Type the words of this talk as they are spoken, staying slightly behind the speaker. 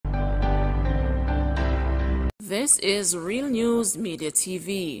This is Real News Media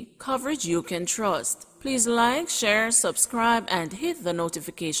TV, coverage you can trust. Please like, share, subscribe, and hit the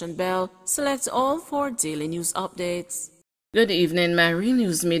notification bell. Select all for daily news updates. Good evening, my Real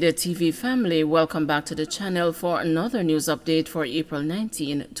News Media TV family. Welcome back to the channel for another news update for April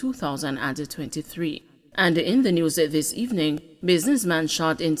 19, 2023. And in the news this evening, businessman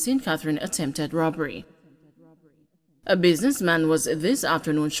shot in St. Catherine attempted robbery. A businessman was this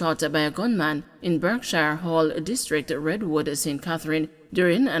afternoon shot by a gunman in Berkshire Hall District, Redwood, St. Catherine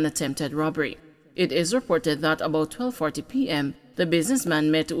during an attempted robbery. It is reported that about 12:40 p.m., the businessman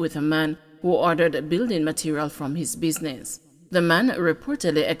met with a man who ordered building material from his business. The man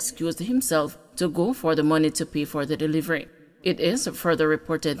reportedly excused himself to go for the money to pay for the delivery. It is further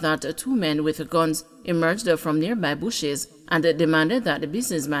reported that two men with guns emerged from nearby bushes and demanded that the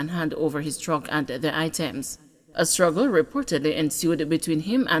businessman hand over his truck and the items. A struggle reportedly ensued between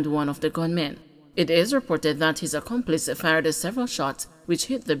him and one of the gunmen. It is reported that his accomplice fired several shots which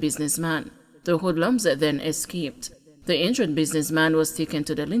hit the businessman. The hoodlums then escaped. The injured businessman was taken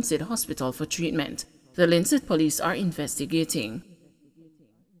to the Linstead Hospital for treatment. The Linstead police are investigating.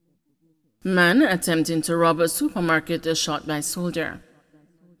 Man attempting to rob a supermarket shot by soldier.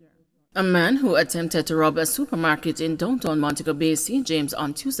 A man who attempted to rob a supermarket in downtown Montego Bay, St. James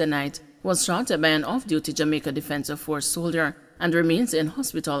on Tuesday night was shot by an off-duty Jamaica Defense Force soldier and remains in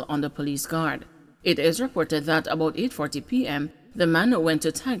hospital under police guard. It is reported that about 8:40 p.m., the man went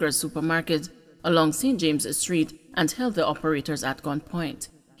to Tiger's supermarket along St. James Street and held the operators at gunpoint.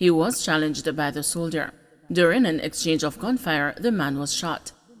 He was challenged by the soldier. During an exchange of gunfire, the man was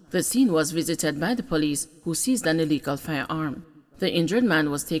shot. The scene was visited by the police, who seized an illegal firearm. The injured man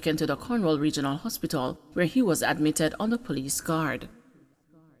was taken to the Cornwall Regional Hospital, where he was admitted under police guard.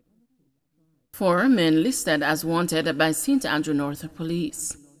 4 men listed as wanted by St. Andrew North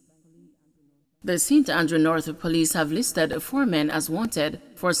Police. The St. Andrew North Police have listed 4 men as wanted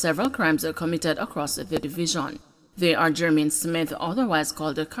for several crimes committed across the division. They are Jermaine Smith, otherwise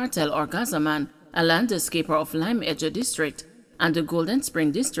called the Cartel or Gazaman, a landscaper of Lime Edge District and the Golden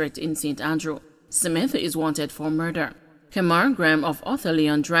Spring District in St. Andrew. Smith is wanted for murder. Kemar Graham of Arthur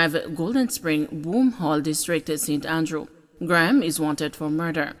Leon Drive, Golden Spring, Boom Hall District, St. Andrew. Graham is wanted for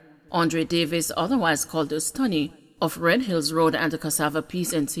murder. Andre Davis, otherwise called Stoney, of Red Hills Road and Cassava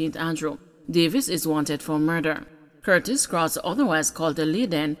Peace in St. Andrew. Davis is wanted for murder. Curtis Cross, otherwise called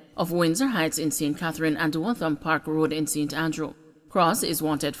Leyden, of Windsor Heights in St. Catherine and Waltham Park Road in St. Andrew. Cross is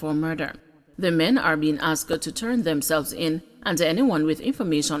wanted for murder. The men are being asked to turn themselves in, and anyone with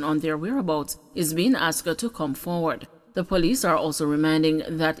information on their whereabouts is being asked to come forward. The police are also reminding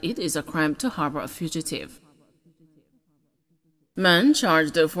that it is a crime to harbor a fugitive. Man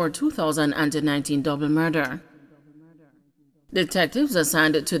charged for 2019 double murder. Detectives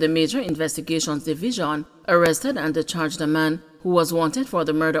assigned to the Major Investigations Division arrested and charged a man who was wanted for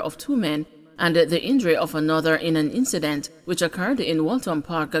the murder of 2 men and the injury of another in an incident which occurred in Waltham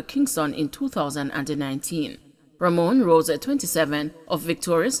Park, Kingston in 2019. Ramon Rose, 27, of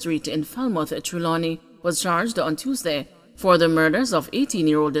Victoria Street in Falmouth, Trelawney, was charged on Tuesday for the murders of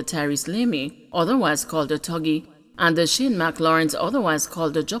 18-year-old Tyrese Lemmy, otherwise called Tuggy, and Shane McLawrence, otherwise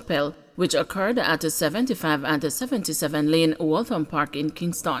called Jopel, which occurred at 75 and 77 Lane, Waltham Park in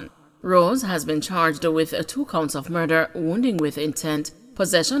Kingston. Rose has been charged with 2 counts of murder, wounding with intent,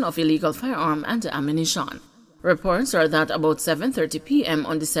 possession of illegal firearm and ammunition. Reports are that about 7:30 p.m.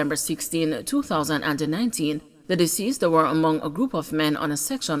 on December 16, 2019, the deceased were among a group of men on a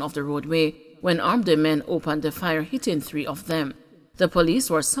section of the roadway when armed men opened the fire, hitting 3 of them. The police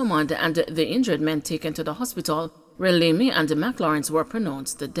were summoned and the injured men taken to the hospital, where Lemmy and McLawrence were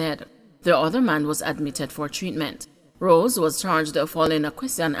pronounced dead. The other man was admitted for treatment. Rose was charged following a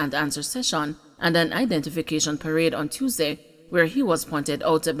question and answer session and an identification parade on Tuesday, where he was pointed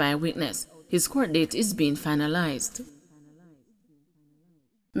out by a witness. His court date is being finalized.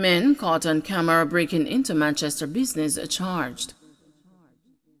 Men caught on camera breaking into Manchester business charged.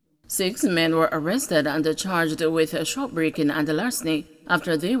 6 men were arrested and charged with shop breaking and larceny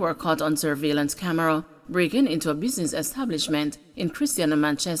after they were caught on surveillance camera breaking into a business establishment in Christiana,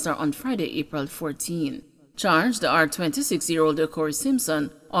 Manchester on Friday, April 14. Charged are 26-year-old Corey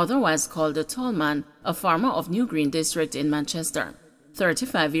Simpson, otherwise called the Tall Man, a farmer of New Green District in Manchester.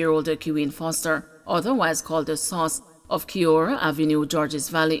 35-year-old Keween Foster, otherwise called the Sauce, of Kiora Avenue, Georges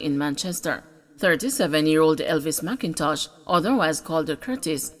Valley in Manchester. 37-year-old Elvis McIntosh, otherwise called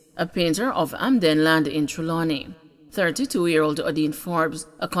Curtis, a painter of Amden Land in Trelawney. 32-year-old Odine Forbes,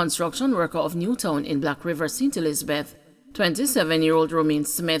 a construction worker of Newtown in Black River, St. Elizabeth. 27-year-old Romaine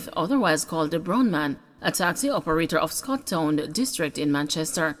Smith, otherwise called the Brown Man, a taxi operator of Scotttown District in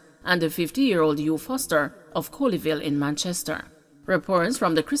Manchester. and the 50-year-old Hugh Foster of Colleyville in Manchester. Reports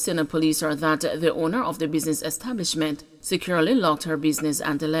from the Christiana police are that the owner of the business establishment securely locked her business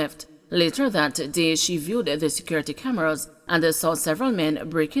and left. Later that day, she viewed the security cameras and saw several men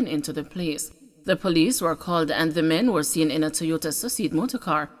breaking into the place. The police were called and the men were seen in a Toyota Succeed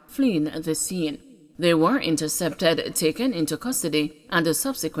motorcar fleeing the scene. They were intercepted, taken into custody, and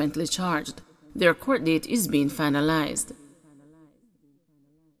subsequently charged. Their court date is being finalized.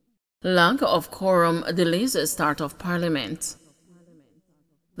 Lack of quorum delays the start of Parliament.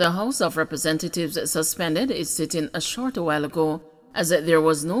 The House of Representatives suspended its sitting a short while ago as there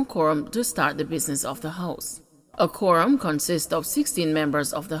was no quorum to start the business of the House. A quorum consists of 16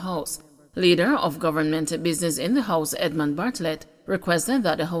 members of the House. Leader of government business in the House, Edmund Bartlett, requested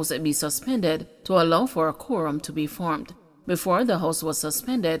that the House be suspended to allow for a quorum to be formed. Before the House was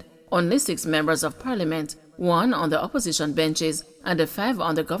suspended, only 6 members of Parliament, 1 on the opposition benches and 5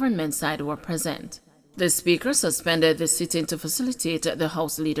 on the government side, were present. The Speaker suspended the sitting to facilitate the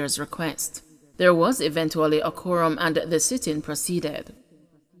House Leader's request. There was eventually a quorum and the sitting proceeded.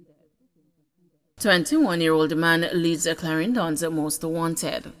 21-year-old man leads Clarendon's most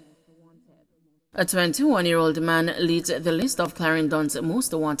wanted. A 21-year-old man leads the list of Clarendon's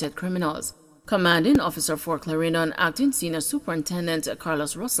most wanted criminals. Commanding Officer for Clarendon, Acting Senior Superintendent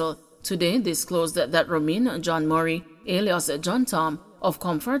Carlos Russell, today disclosed that Romain John Murray, alias John Tom, of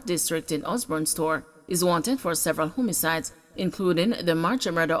Comfort District in Osborne Store, is wanted for several homicides, including the March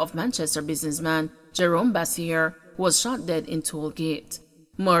murder of Manchester businessman Jerome Bassier, who was shot dead in Toll Gate.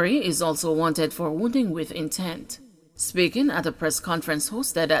 Murray is also wanted for wounding with intent. Speaking at a press conference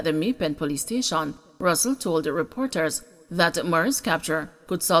hosted at the Maypen police station, Russell told reporters that Murray's capture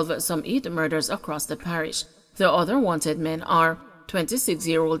could solve some 8 murders across the parish. The other wanted men are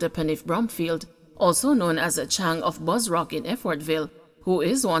 26-year-old Penniff Bromfield, also known as Chang of Buzz Rock in Effortville, who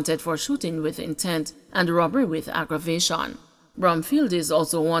is wanted for shooting with intent and robbery with aggravation. Bromfield is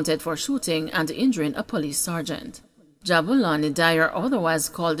also wanted for shooting and injuring a police sergeant. Jabulani Dyer, otherwise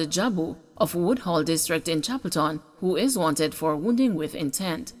called Jabu, of Woodhall District in Chapelton, who is wanted for wounding with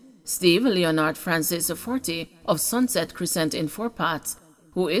intent. Steve Leonard Francis, 40, of Sunset Crescent in Four Paths,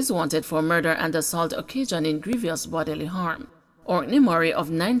 who is wanted for murder and assault occasioning grievous bodily harm. Orkney Murray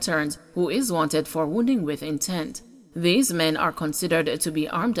of 9 Turns, who is wanted for wounding with intent. These men are considered to be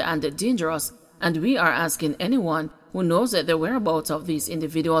armed and dangerous, and we are asking anyone who knows the whereabouts of these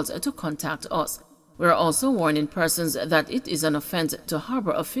individuals to contact us. We are also warning persons that it is an offense to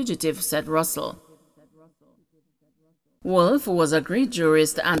harbor a fugitive, said Russell. Wolf was a great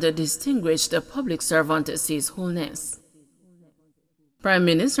jurist and a distinguished public servant, says Holness. Prime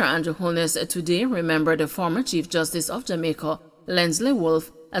Minister Andrew Holness today remembered the former Chief Justice of Jamaica, Lensley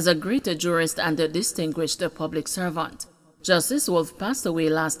Wolf, as a great jurist and a distinguished public servant. Justice Wolf passed away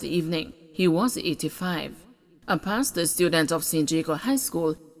last evening. He was 85. A past student of St. Jago High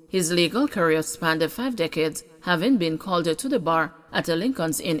School, his legal career spanned 5 decades, having been called to the bar at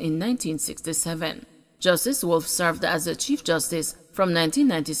Lincoln's Inn in 1967. Justice Wolf served as a Chief Justice from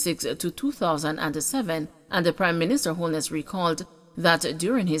 1996 to 2007, and the Prime Minister Holness recalled that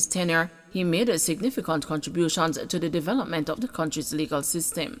during his tenure, he made significant contributions to the development of the country's legal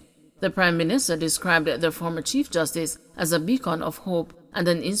system. The Prime Minister described the former Chief Justice as a beacon of hope and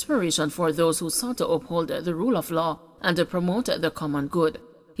an inspiration for those who sought to uphold the rule of law and to promote the common good.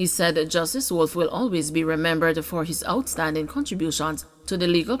 He said Justice Wolf will always be remembered for his outstanding contributions to the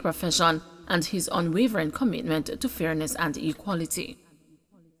legal profession and his unwavering commitment to fairness and equality.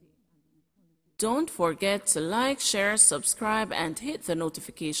 Don't forget to like, share, subscribe, and hit the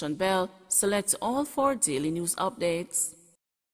notification bell. Select all for daily news updates.